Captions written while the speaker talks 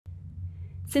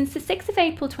Since the 6th of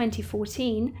April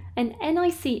 2014, an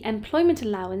NIC employment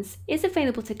allowance is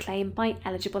available to claim by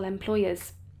eligible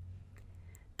employers.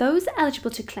 Those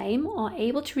eligible to claim are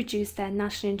able to reduce their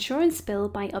national insurance bill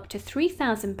by up to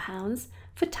 £3,000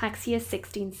 for tax year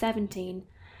 16-17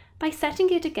 by setting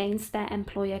it against their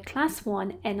employer Class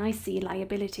 1 NIC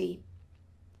liability.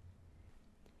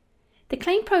 The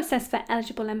claim process for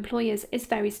eligible employers is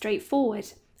very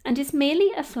straightforward and is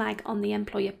merely a flag on the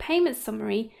employer payment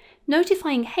summary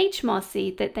notifying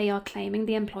HMRC that they are claiming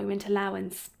the employment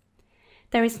allowance.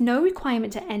 There is no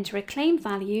requirement to enter a claim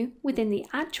value within the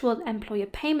actual employer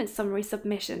payment summary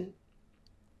submission.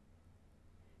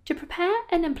 To prepare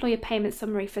an employer payment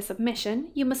summary for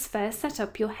submission, you must first set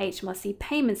up your HMRC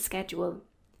payment schedule.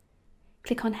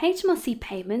 Click on HMRC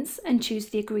Payments and choose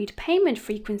the agreed payment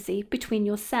frequency between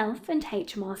yourself and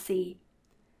HMRC.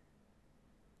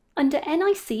 Under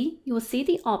NIC, you will see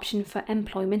the option for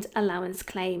Employment Allowance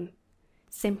Claim.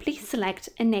 Simply select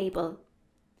Enable.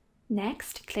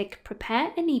 Next, click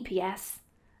Prepare an EPS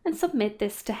and submit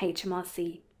this to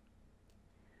HMRC.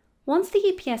 Once the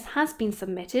EPS has been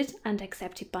submitted and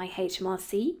accepted by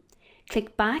HMRC,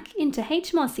 click back into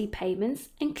HMRC Payments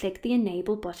and click the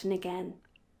Enable button again.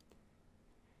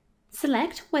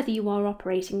 Select whether you are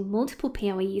operating multiple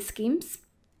POE schemes.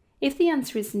 If the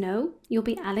answer is no, you'll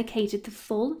be allocated the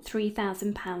full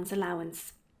 £3,000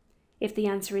 allowance. If the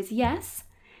answer is yes,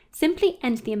 simply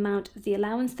enter the amount of the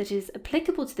allowance that is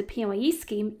applicable to the POE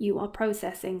scheme you are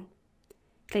processing.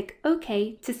 Click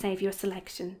OK to save your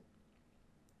selection.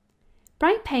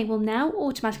 BrightPay will now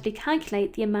automatically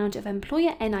calculate the amount of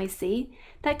employer NIC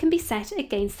that can be set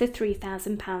against the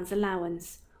 £3,000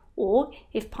 allowance, or,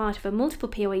 if part of a multiple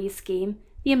POE scheme,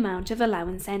 the amount of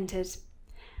allowance entered.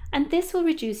 And this will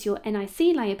reduce your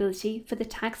NIC liability for the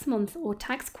tax month or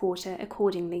tax quarter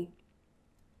accordingly.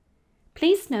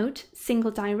 Please note,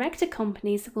 single director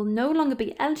companies will no longer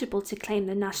be eligible to claim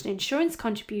the National Insurance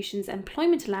Contributions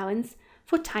Employment Allowance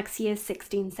for tax year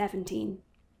 16-17.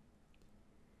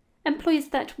 Employers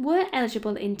that were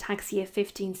eligible in tax year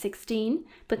 15-16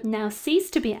 but now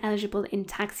cease to be eligible in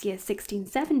tax year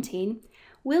 16-17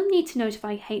 will need to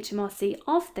notify HMRC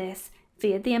of this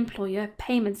via the employer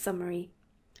payment summary.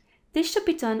 This should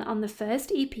be done on the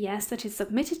first EPS that is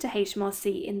submitted to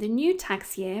HMRC in the new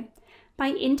tax year by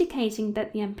indicating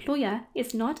that the employer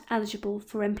is not eligible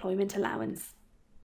for employment allowance.